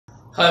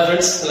Hi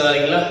friends, நல்லா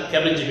இருக்கீங்களா?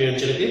 Cable GB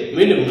சேனலுக்கு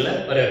மீண்டும் உங்களை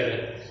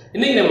வரவேற்கிறேன்.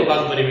 இன்னைக்கு நம்ம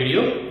பார்க்க போற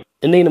வீடியோ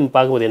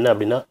என்ன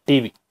அப்படின்னா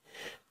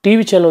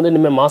டிவி சேனல் வந்து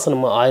இனிமேல் மாதம்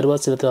நம்ம 1000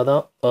 ரூபாய் செலுத்தினா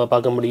தான்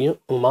பார்க்க முடியும்.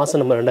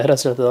 மாதம் நம்ம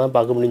 2000 செலுத்தினா தான்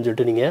பார்க்க முடியும்னு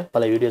சொல்லிட்டு நீங்கள்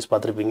பல வீடியோஸ்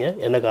பார்த்துருப்பீங்க.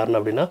 என்ன காரணம்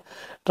அப்படின்னா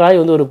ட்ராய்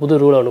வந்து ஒரு புது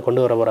ரூலை ஒன்று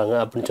கொண்டு வர போகிறாங்க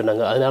அப்படின்னு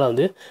சொன்னாங்க. அதனால்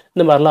வந்து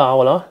இந்த மாதிரிலாம்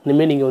ஆகலாம்.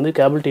 இனிமேல் நீங்கள் வந்து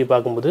கேபிள் டிவி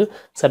பார்க்கும்போது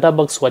செட்டாப்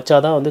பாக்ஸ் வச்சா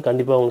தான் வந்து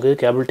கண்டிப்பாக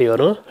உங்களுக்கு கேபிள் டிவி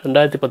வரும்.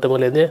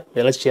 2019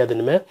 எலக்ட்ரிசியாது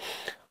இனிமேல்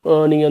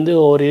நீங்கள் வந்து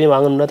ஒரு இதையும்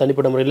வாங்கணும்னா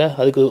தனிப்பட்ட முறையில்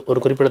அதுக்கு ஒரு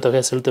குறிப்பிட்ட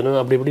தொகையை செலுத்தணும்.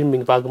 அப்படி இப்படின்னு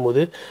நீங்கள்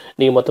பார்க்கும்போது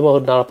நீங்கள் மொத்தமாக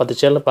ஒரு 10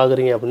 சேனல்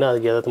பார்க்குறீங்க அப்படின்னா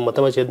அதுக்கு ஏதாவது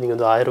மொத்தமாக சேர்த்து நீங்கள்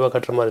வந்து 1000 ரூபா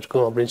கட்டுற மாதிரி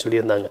இருக்கும் அப்படின்னு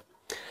சொல்லியிருந்தாங்க.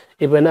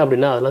 இப்போ என்ன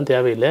அப்படின்னா அதெல்லாம்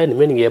தேவையில்லை.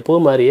 இனிமேல் நீங்கள்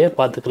எப்போவும் மாதிரியே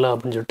பார்த்துக்கலாம்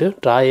அப்படின்னு சொல்லிட்டு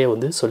ட்ராயே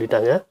வந்து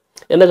சொல்லிட்டாங்க.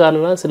 என்ன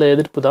காரணம்னா சில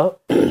எதிர்ப்பு தான்.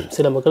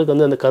 சில மக்களுக்கு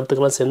வந்து அந்த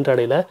கருத்துக்கெல்லாம்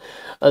சென்றடையில்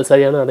அது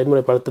சரியான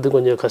நடைமுறைப்படுத்துறது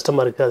கொஞ்சம்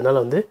கஷ்டமாக இருக்குது. அதனால்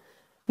வந்து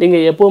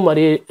நீங்கள் எப்போவும்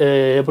மாதிரி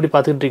எப்படி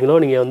பார்த்துக்கிட்டீங்களோ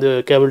நீங்கள் வந்து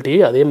கேபிள் டிவி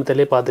அதே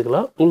மெத்தட்லேயே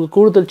பார்த்துக்கலாம். உங்களுக்கு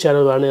கூடுதல்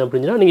சேனல் வேணும்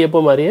அப்படின்னா நீங்கள் எப்போ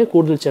மாதிரியே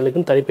கூடுதல்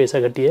சேனலுக்குன்னு தனி பைசா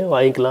கட்டியே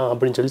வாங்கிக்கலாம்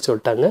அப்படின்னு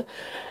சொல்லிட்டாங்க.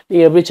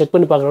 நீங்கள் போய் செக்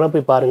பண்ணி பார்க்கணுன்னா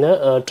போய் பாருங்கள்.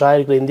 ட்ராய்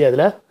இருக்கிற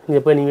இந்தியாவில்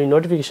நீங்கள் போய் நீங்கள்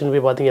நோட்டிஃபிகேஷன்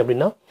போய் பார்த்தீங்க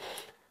அப்படின்னா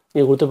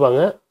நீங்கள்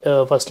கொடுத்துருப்பாங்க.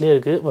 ஃபஸ்ட்லேயே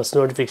இருக்குது. ஃபஸ்ட்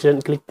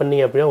நோட்டிஃபிகேஷன் கிளிக்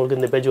பண்ணிங்க அப்படின்னா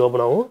உங்களுக்கு இந்த பேஜ்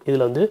ஓப்பன் ஆகும்.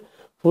 இதில் வந்து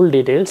ஃபுல்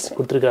டீட்டெயில்ஸ்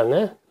கொடுத்துருக்காங்க.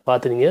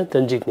 பார்த்து நீங்கள்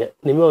தெரிஞ்சுக்கங்க.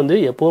 இனிமேல் வந்து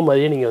எப்போவும்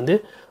மாதிரியே நீங்கள் வந்து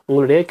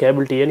உங்களுடைய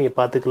கேபிள் டிவியை நீங்கள்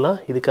பார்த்துக்கலாம்.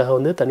 இதுக்காக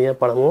வந்து தனியாக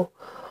பணமோ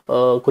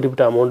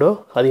குறிப்பிட்ட அமௌண்ட்டோ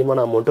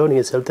அதிகமான அமௌண்ட்டோ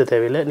நீங்கள் செலுத்த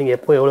தேவையில்லை. நீங்கள்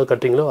எப்போ எவ்வளோ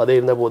கட்டுறீங்களோ அதே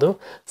இருந்தால் போதும்.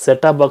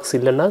 செட்டாப் பாக்ஸ்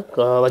இல்லைன்னா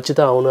வச்சு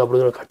தான் ஆகணும்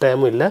அப்படிங்கிற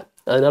கட்டாயமும் இல்லை.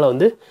 அதனால்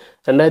வந்து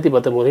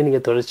 2019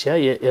 நீங்கள்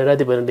தொடர்ச்சியாக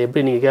 2012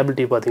 எப்படி நீங்கள் கேபிள்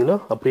டிவி பார்த்தீங்களோ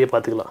அப்படியே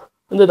பார்த்துக்கலாம்.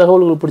 இந்த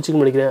தகவல் உங்களுக்கு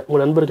பிடிச்சின்னு நினைக்கிறேன்.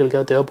 உங்கள்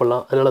நண்பர்களுக்காக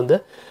தேவைப்படலாம். அதனால் வந்து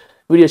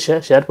வீடியோ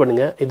ஷேர்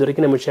பண்ணுங்கள். இது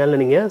வரைக்கும் நம்ம சேனலை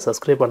நீங்கள்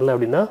சப்ஸ்கிரைப் பண்ணல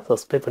அப்படின்னா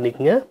சப்ஸ்கிரைப்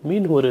பண்ணிக்கோங்க.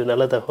 மீண்டும் ஒரு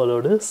நல்ல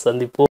தகவலோடு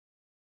சந்திப்போம்.